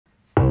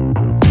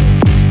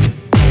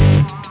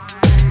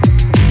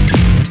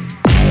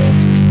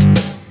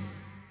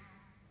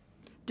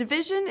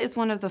Division is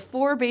one of the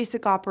 4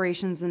 basic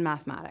operations in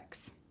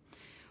mathematics.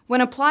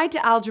 When applied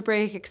to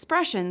algebraic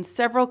expressions,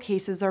 several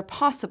cases are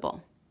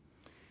possible.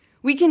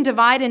 We can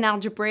divide an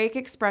algebraic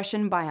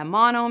expression by a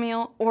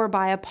monomial or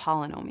by a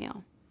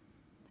polynomial.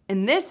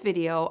 In this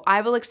video,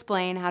 I will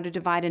explain how to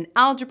divide an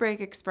algebraic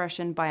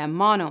expression by a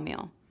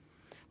monomial,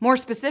 more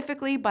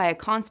specifically by a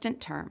constant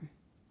term.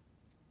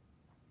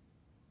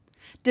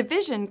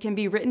 Division can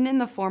be written in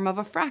the form of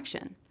a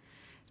fraction.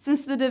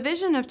 Since the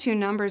division of 2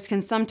 numbers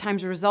can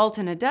sometimes result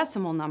in a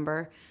decimal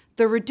number,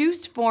 the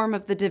reduced form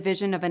of the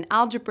division of an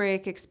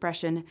algebraic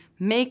expression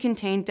may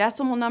contain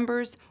decimal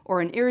numbers or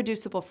an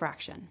irreducible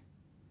fraction.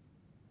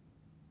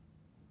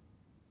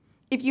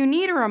 If you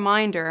need a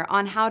reminder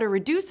on how to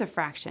reduce a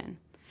fraction,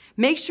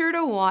 make sure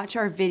to watch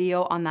our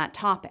video on that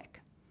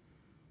topic.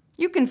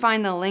 You can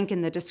find the link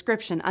in the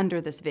description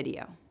under this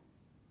video.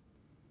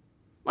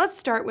 Let's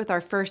start with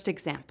our first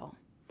example.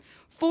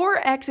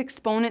 4x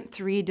exponent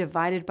 3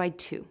 divided by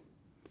 2.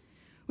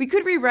 We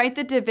could rewrite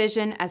the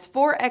division as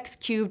 4x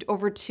cubed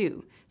over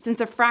 2, since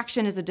a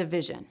fraction is a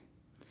division.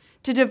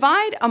 To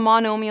divide a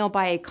monomial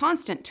by a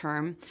constant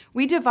term,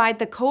 we divide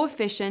the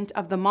coefficient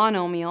of the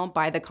monomial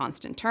by the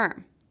constant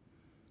term.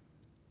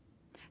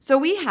 So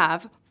we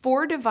have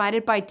 4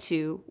 divided by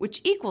 2,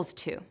 which equals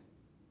 2.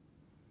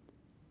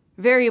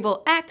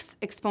 Variable x,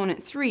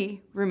 exponent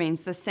 3,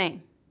 remains the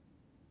same.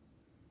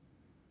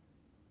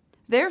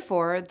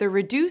 Therefore, the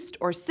reduced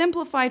or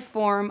simplified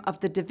form of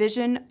the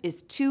division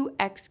is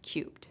 2x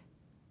cubed.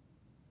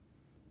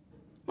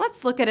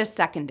 Let's look at a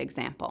second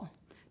example.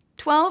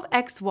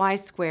 12xy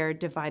squared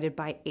divided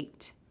by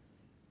 8.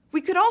 We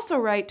could also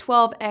write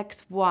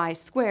 12xy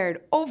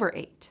squared over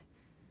 8.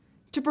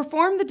 To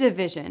perform the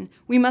division,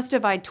 we must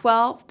divide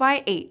 12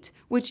 by 8,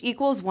 which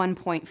equals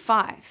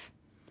 1.5.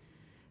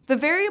 The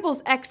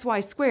variables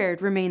xy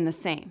squared remain the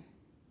same.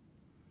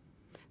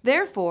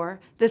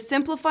 Therefore, the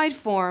simplified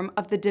form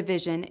of the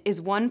division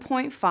is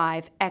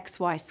 1.5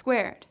 xy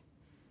squared.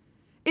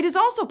 It is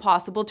also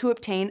possible to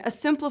obtain a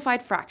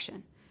simplified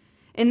fraction.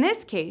 In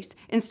this case,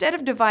 instead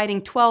of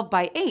dividing 12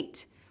 by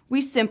 8,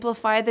 we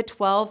simplify the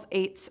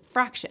 12/8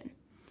 fraction.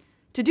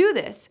 To do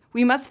this,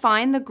 we must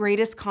find the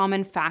greatest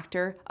common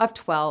factor of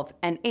 12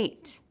 and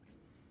 8.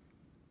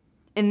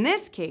 In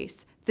this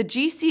case, the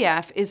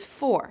GCF is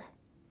 4.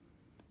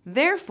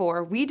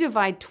 Therefore, we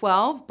divide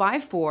 12 by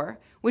 4,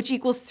 which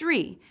equals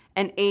 3,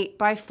 and 8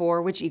 by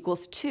 4, which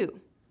equals 2.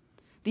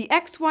 The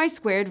xy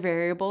squared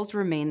variables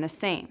remain the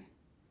same.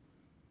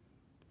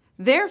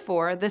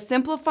 Therefore, the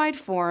simplified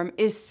form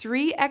is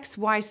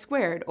 3xy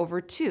squared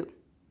over 2.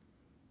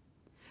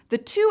 The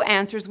 2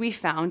 answers we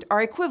found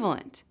are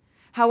equivalent.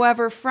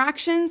 However,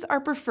 fractions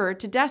are preferred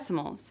to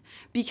decimals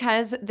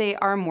because they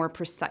are more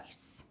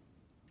precise.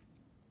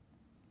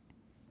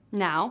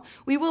 Now,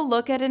 we will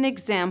look at an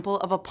example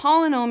of a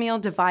polynomial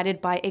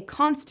divided by a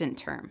constant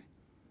term.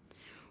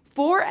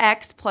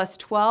 4x plus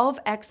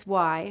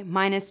 12xy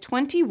minus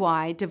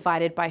 20y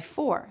divided by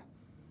 4.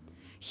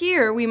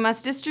 Here, we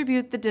must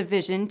distribute the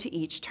division to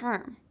each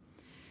term.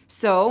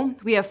 So,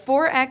 we have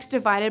 4x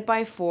divided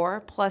by 4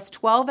 plus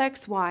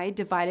 12xy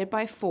divided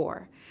by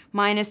 4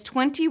 minus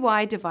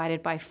 20y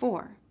divided by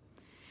 4.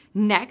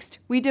 Next,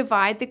 we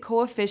divide the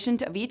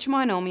coefficient of each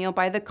monomial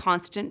by the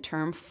constant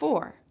term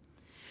 4.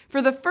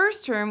 For the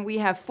first term, we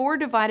have 4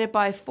 divided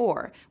by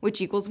 4,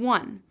 which equals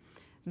 1.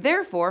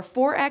 Therefore,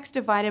 4x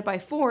divided by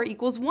 4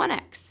 equals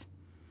 1x.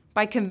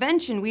 By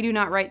convention, we do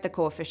not write the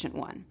coefficient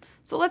 1,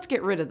 so let's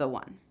get rid of the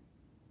 1.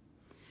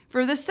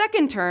 For the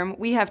second term,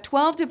 we have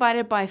 12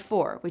 divided by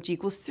 4, which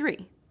equals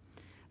 3.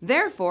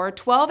 Therefore,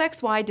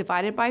 12xy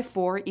divided by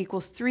 4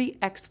 equals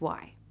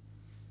 3xy.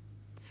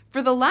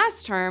 For the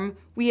last term,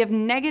 we have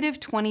negative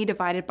 20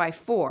 divided by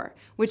 4,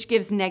 which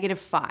gives negative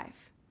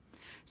 5.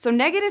 So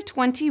negative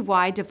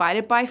 20y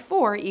divided by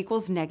 4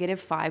 equals negative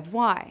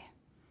 5y.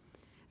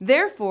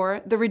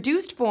 Therefore, the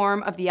reduced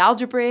form of the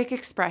algebraic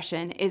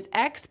expression is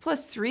x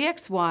plus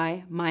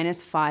 3xy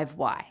minus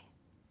 5y.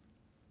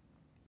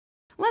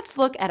 Let's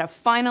look at a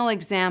final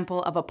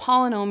example of a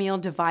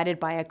polynomial divided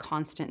by a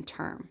constant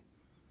term.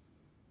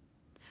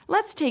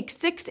 Let's take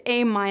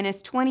 6a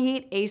minus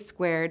 28a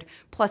squared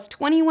plus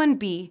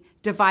 21b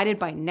divided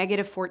by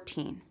negative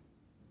 14.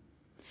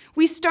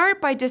 We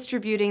start by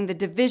distributing the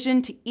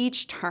division to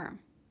each term.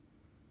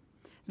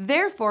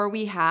 Therefore,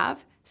 we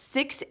have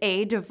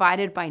 6a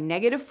divided by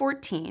negative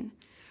 14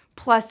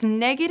 plus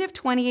negative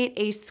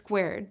 28a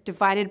squared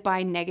divided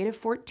by negative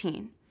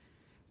 14.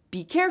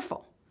 Be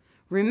careful.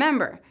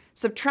 Remember,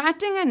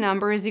 subtracting a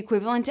number is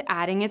equivalent to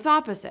adding its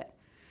opposite.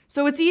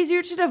 So it's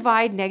easier to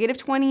divide negative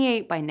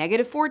 28 by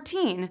negative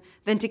 14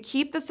 than to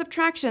keep the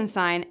subtraction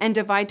sign and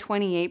divide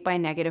 28 by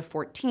negative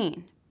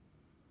 14.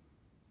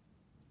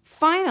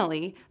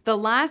 Finally, the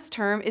last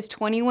term is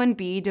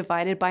 21b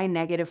divided by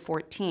negative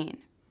 14.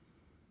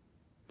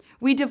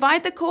 We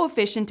divide the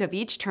coefficient of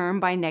each term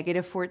by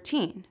negative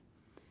 14.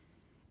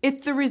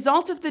 If the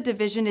result of the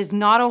division is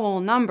not a whole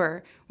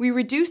number, we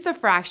reduce the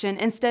fraction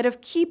instead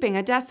of keeping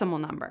a decimal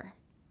number.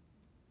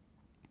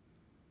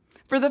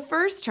 For the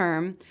first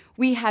term,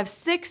 we have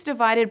 6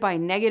 divided by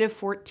negative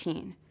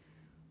 14,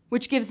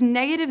 which gives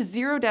negative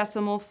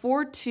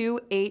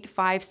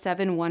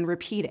 0.428571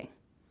 repeating.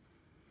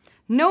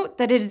 Note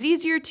that it is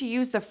easier to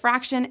use the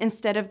fraction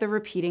instead of the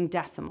repeating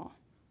decimal.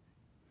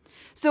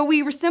 So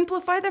we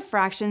simplify the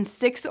fraction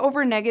 6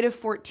 over negative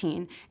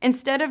 14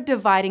 instead of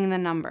dividing the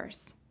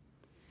numbers.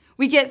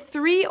 We get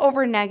 3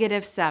 over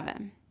negative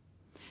 7.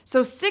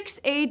 So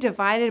 6a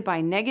divided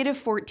by negative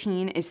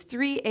 14 is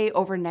 3a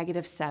over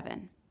negative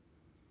 7.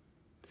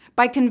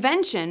 By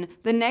convention,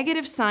 the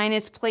negative sign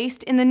is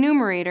placed in the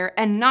numerator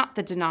and not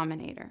the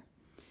denominator.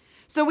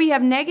 So we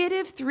have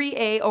negative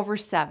 3a over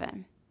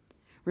 7.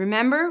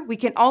 Remember, we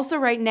can also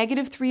write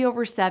negative 3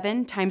 over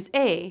 7 times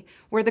a,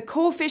 where the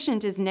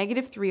coefficient is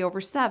negative 3 over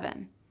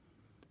 7.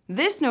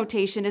 This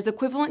notation is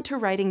equivalent to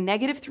writing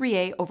negative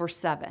 3a over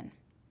 7.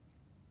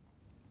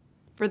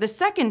 For the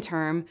second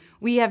term,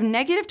 we have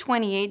negative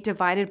 28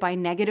 divided by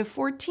negative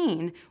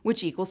 14,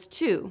 which equals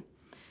 2.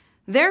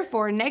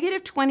 Therefore,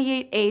 negative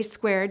 28a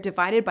squared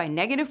divided by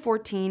negative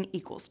 14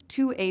 equals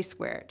 2a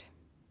squared.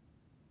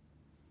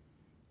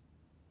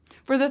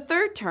 For the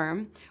third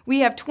term,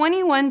 we have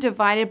 21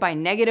 divided by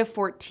negative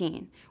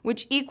 14,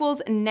 which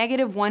equals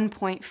negative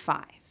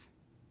 1.5.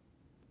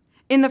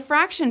 In the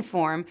fraction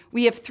form,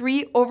 we have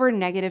 3 over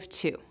negative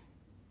 2.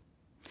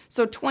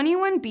 So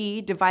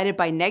 21b divided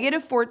by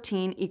negative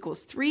 14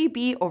 equals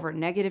 3b over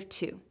negative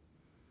 2.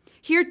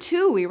 Here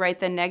too, we write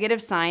the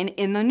negative sign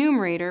in the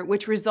numerator,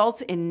 which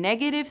results in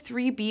negative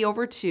 3b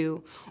over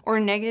 2, or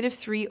negative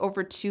 3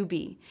 over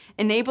 2b,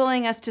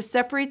 enabling us to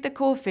separate the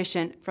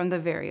coefficient from the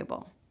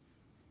variable.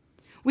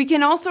 We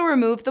can also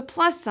remove the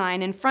plus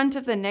sign in front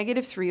of the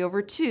negative 3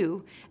 over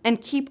 2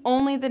 and keep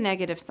only the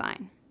negative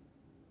sign.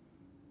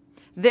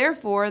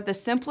 Therefore, the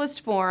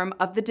simplest form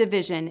of the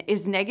division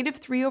is negative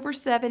 3 over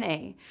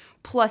 7a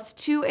plus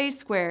 2a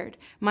squared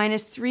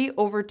minus 3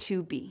 over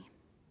 2b.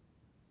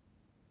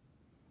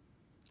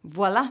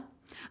 Voila!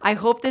 I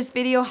hope this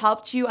video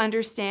helped you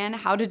understand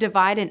how to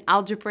divide an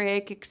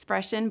algebraic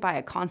expression by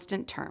a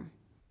constant term.